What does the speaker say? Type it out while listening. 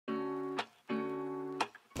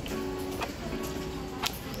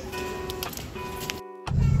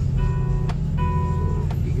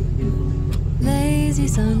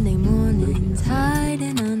lazy Sunday mornings,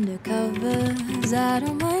 hiding under covers. I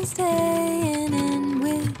don't mind staying in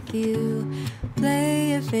with you.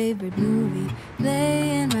 Play your favorite movie,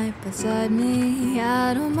 laying right beside me.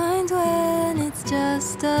 I don't mind when it's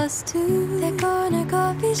just us two. That corner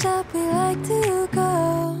coffee shop we like to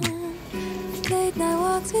go. Late night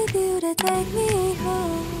walks with you to take me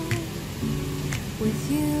home.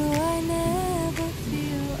 With you I never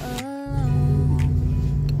feel alone.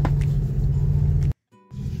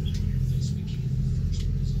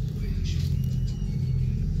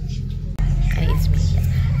 Hi, it's me.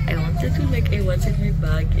 I wanted to I wanted my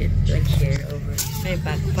bag and here over my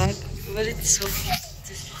backpack, but it's so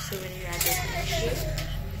there's so many random things.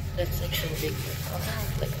 That's so big. I also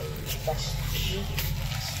have a huge box.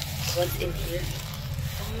 What's in here?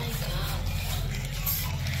 Oh my god.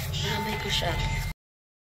 Namay ko siya.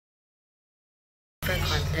 For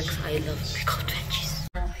context, I love pickled veggies.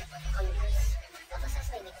 I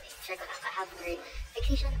have very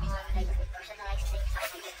fixation on personalized things. I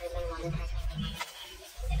think it's my wallet has my name.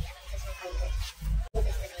 This is my favorite. This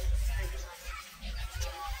is the name.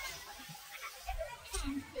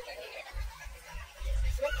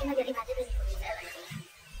 So like, imagine when you put it there,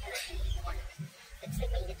 it's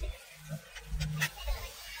like made it there.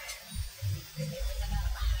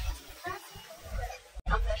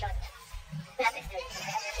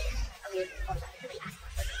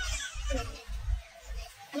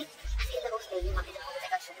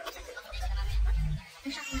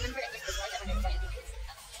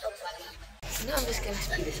 No, I'm just gonna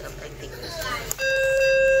speed this up, I think.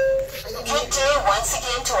 Good day once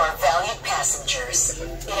again to our valued passengers.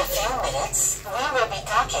 In a few minutes, we will be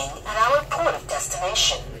docking at our port of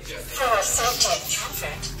destination. For our safety and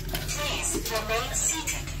comfort, please remain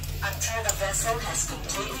seated until the vessel has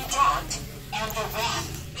completely docked and the ramp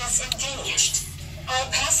is engaged. All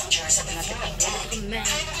passengers at the viewing deck,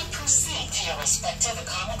 kindly proceed to your respective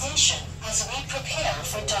accommodation as we prepare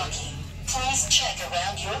for docking. Please check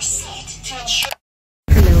around your seat to ensure.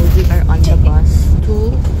 Hello, we are on the bus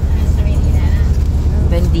to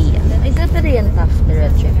Bendia. Ay, ganda rin TAF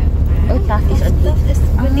diretso. Oh, TAF is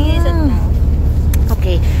on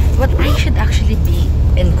Okay, but I should actually be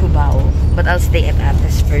in Cubao, but I'll stay at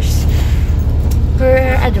Ates first.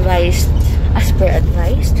 As per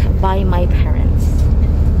advised by my parents.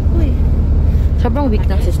 Uy, sobrang weak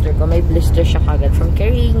ng sister ko. May blister siya kagad from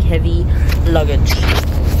carrying heavy luggage.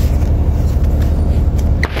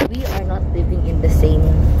 We are not living in the same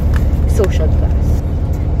social class.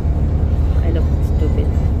 I look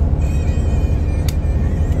stupid.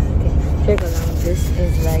 Okay, share ko lang. This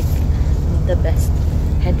is like the best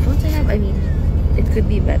headphones I have. I mean, it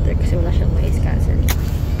could be better kasi wala siyang noise cancelling.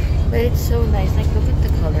 But it's so nice. Like, look at the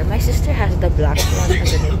color. My sister has the black one and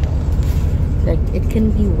ganito. Like, it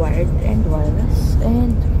can be wired and wireless.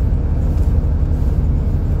 And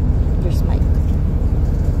there's mic.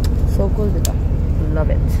 So cool dito.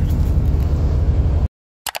 Love it.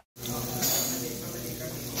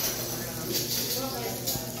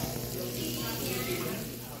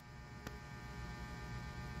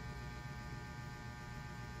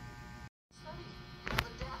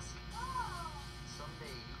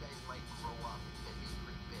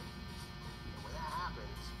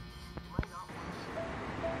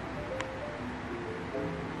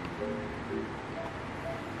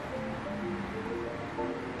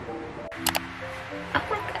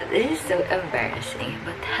 This is so embarrassing,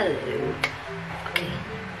 but hello. Okay.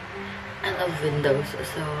 I love windows,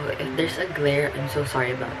 so if there's a glare, I'm so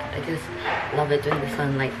sorry about that. I just love it when the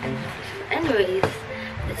sunlight enters. Anyways,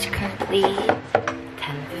 it's currently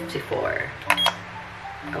 10:54.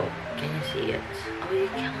 Oh, can you see it? Oh,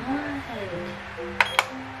 you can.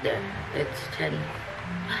 There, it's 10.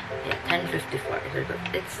 Yeah, 10:54.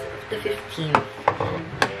 It's the 15th.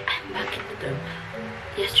 I'm back in the dorm.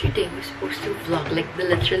 Yesterday we were supposed to vlog like the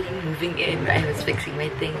literally moving in where I was fixing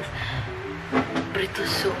my things, but it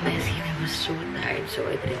was so messy and I was so tired, so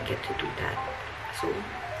I didn't get to do that. So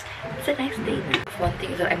it's a nice day. One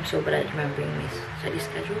thing is that I'm so bad at remembering my study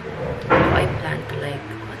schedule, so I plan to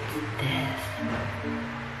what's this?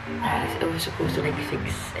 I was supposed to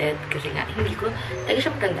fix it kasi nga hindi ko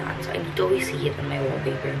siya matandaan, so I need to always see it on my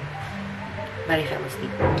wallpaper, but I fell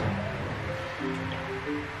asleep.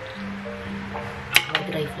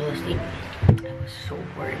 I fall asleep. I was so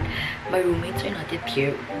bored. My roommates are not yet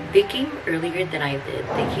here. They came earlier than I did.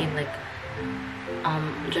 They came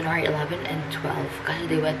January 11 and 12 because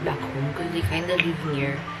they went back home because they kind of live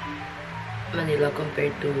near Manila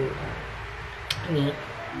compared to me.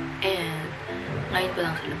 And ngayon pa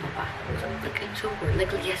lang sila papasok. So I'm so bored.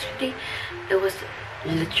 Like yesterday, it was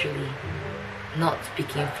literally not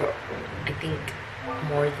speaking for I think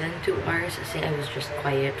more than 2 hours kasi I was just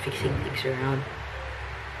quiet, fixing things around.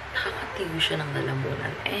 Nakakatiyo siya ng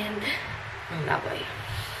lalamunan and ng laway.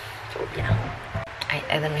 So yeah, I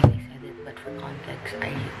don't know if I said it, but for context,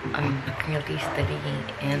 I'm currently studying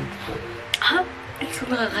and it's so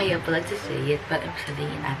nakakaya pala to say it, but I'm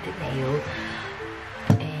studying in Ateneo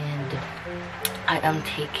and I am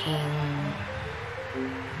taking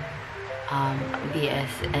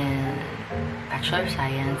BS in Bachelor of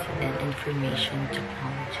Science in Information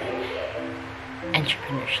Technology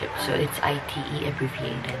Entrepreneurship. So it's ITE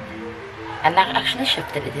abbreviated. And I actually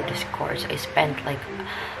shifted into this course. I spent like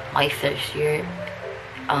my first year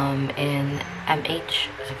in MH,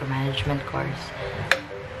 it's like a management course.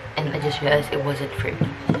 And I just realized it wasn't for me.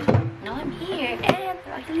 Now I'm here and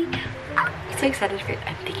actually I'm so excited for it.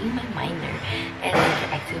 I'm taking my minor in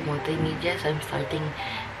interactive multimedia, so I'm starting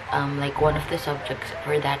like one of the subjects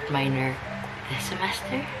for that minor this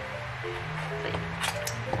semester.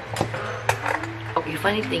 Okay,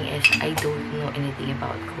 funny thing is I don't know anything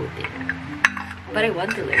about coding, but I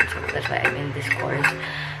want to learn, so that's why I'm in this course,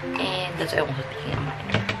 and that's why I'm also taking a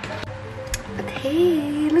minor. But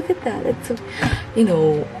hey, look at that! It's so, you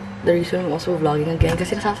know, the reason I'm also vlogging again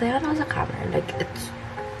kasi nasasayaran ako sa camera. Like it's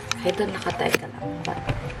kahit doon nakatay ka lang. But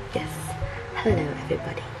yes, hello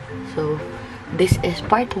everybody. So this is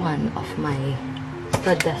part 1 of my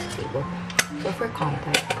stud desk table. So for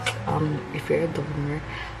context, if you're a dormer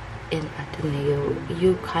in Ateneo,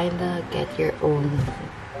 you kinda get your own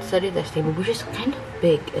study desk table, which is kind of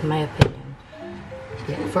big in my opinion.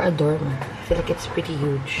 Yeah, for a dormer, I feel like it's pretty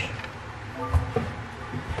huge.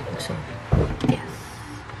 So yes.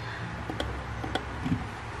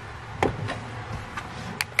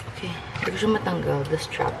 Okay, hindi ko siya matanggal the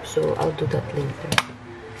strap, so I'll do that later.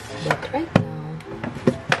 But right now,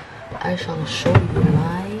 I shall show you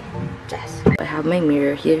my desk. I have my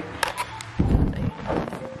mirror here,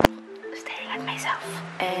 staring at myself,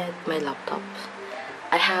 and my laptops.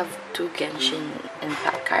 I have 2 Genshin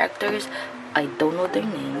Impact characters. I don't know their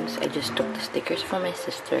names. I just took the stickers from my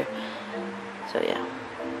sister. So yeah,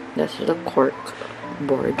 that's the cork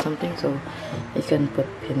board something, so you can put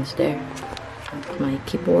pins there. My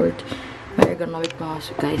keyboard, my ergonomic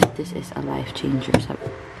mouse. Guys, this is a life changer. So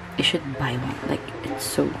you should buy one. Like, it's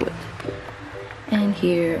so good. And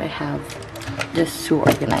here I have just 2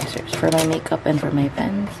 organizers for my makeup and for my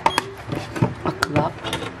pens. A clock.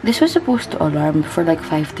 This was supposed to alarm for like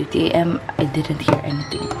 5:30 AM. I didn't hear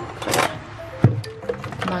anything.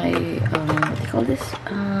 My what do you call this?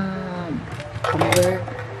 Tumbler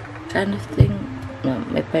kind of thing. No,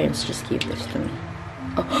 my parents just gave this to me.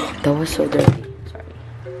 Oh, that was so dirty. Sorry.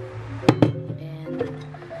 And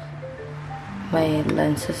my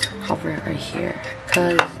lenses cover are here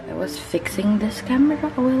because I was fixing this camera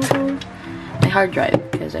a while ago. My hard drive,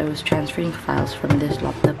 because I was transferring files from this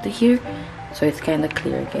laptop to here, so it's kind of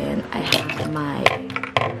clear again. I have my,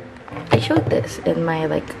 I showed this in my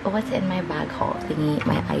like, what's in my bag haul thingy,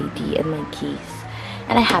 my ID and my keys.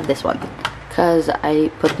 And I have this one because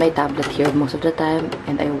I put my tablet here most of the time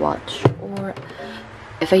and I watch, or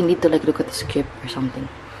if I need to like look at the script or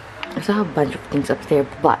something. I still have a bunch of things upstairs,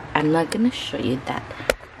 but I'm not gonna show you that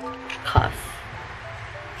because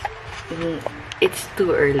it's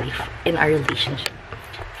too early in our relationship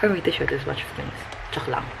for me to show this bunch of things.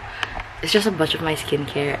 Joke lang. It's just a bunch of my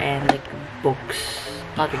skincare and like books.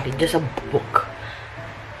 Not really, just a book.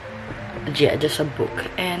 Yeah, just a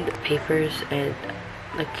book and papers and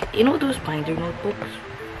like, you know those binder notebooks?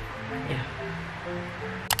 Yeah.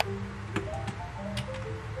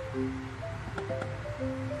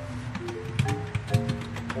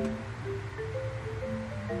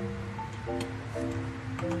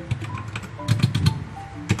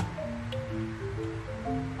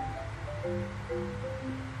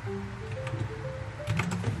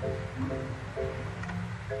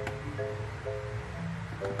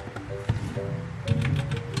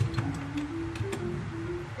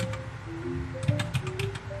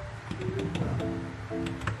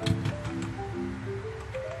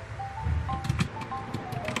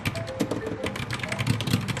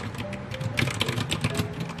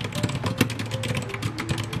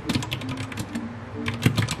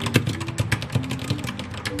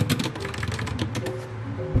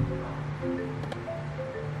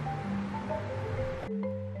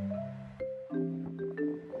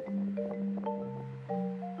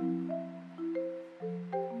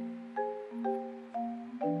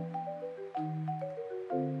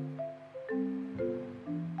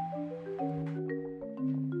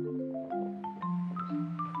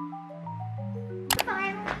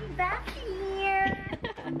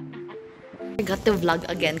 I got to vlog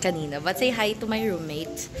again kanina, but say hi to my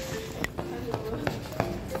roommate.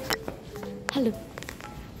 Hello.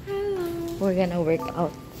 We're gonna work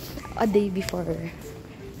out a day before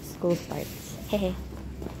school starts. Hehe.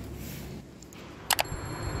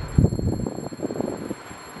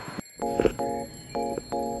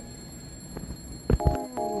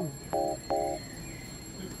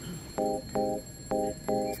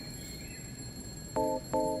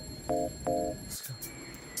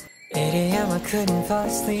 I couldn't fall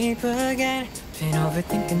asleep again. Been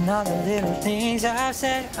overthinking all the little things I've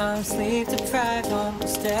said. I'm sleep deprived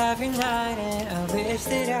almost every night, and I wish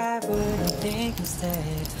that I wouldn't think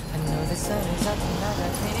instead. I know the sun is up and I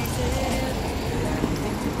got things to do, but I don't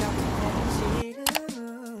think you got the energy to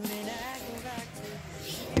move, and I go back to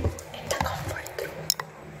In the comfort room.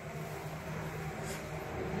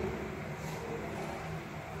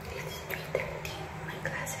 It's 3:30. My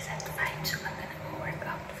class is at 5, so I'm gonna go work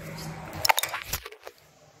out first.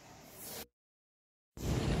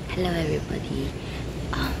 Hello everybody.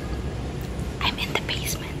 I'm in the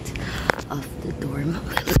basement of the dorm.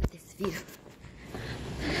 Look at this view.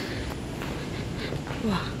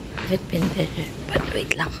 Wow, I've been there, but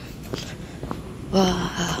wait lang.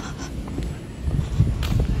 Wow.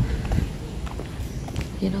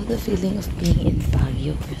 You know the feeling of being in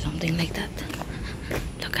Baguio or something like that?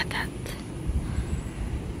 Look at that.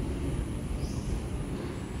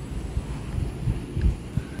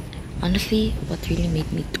 Honestly, what really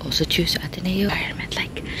made me also choose Ateneo environment,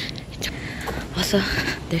 like, also,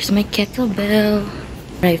 there's my kettlebell.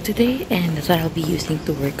 Arrived today, and that's what I'll be using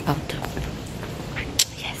to work out.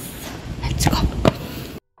 Yes, let's go.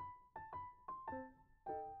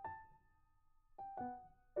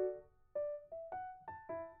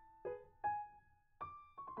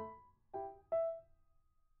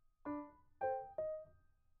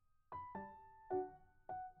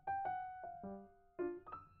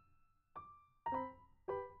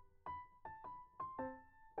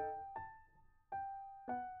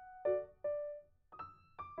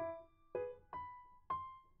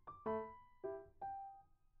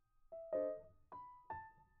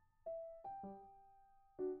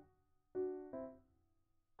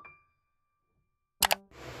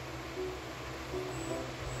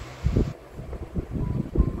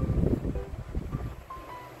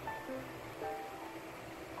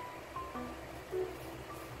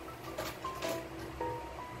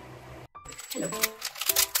 Hello.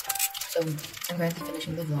 So, I'm currently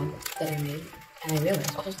finishing the vlog that I made, and I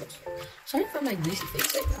realized, also, sorry for my greasy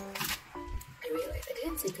face right now. I realized I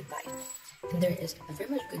didn't say goodbye. And there is a very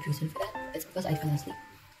much good reason for that. It's because I fell asleep.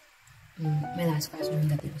 My last class during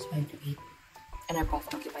that day was 5 to 8. And our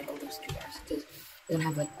prof occupied all those 3 hours because we don't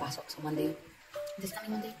have like pasoks on Monday. This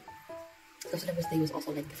coming Monday. So syllabus day was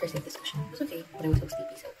also like the first day of discussion. It was okay, but I was so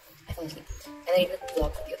sleepy, so I fell asleep. And I didn't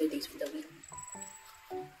vlog for the other days for the week.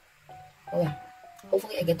 Oh yeah.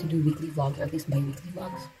 Hopefully I get to do weekly vlogs, or at least bi-weekly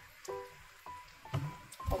vlogs.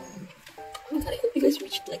 Oh my god, I hope you guys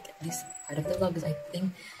reached like this part of the vlog, because I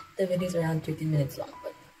think the video is around 13 minutes long.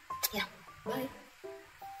 But yeah, bye.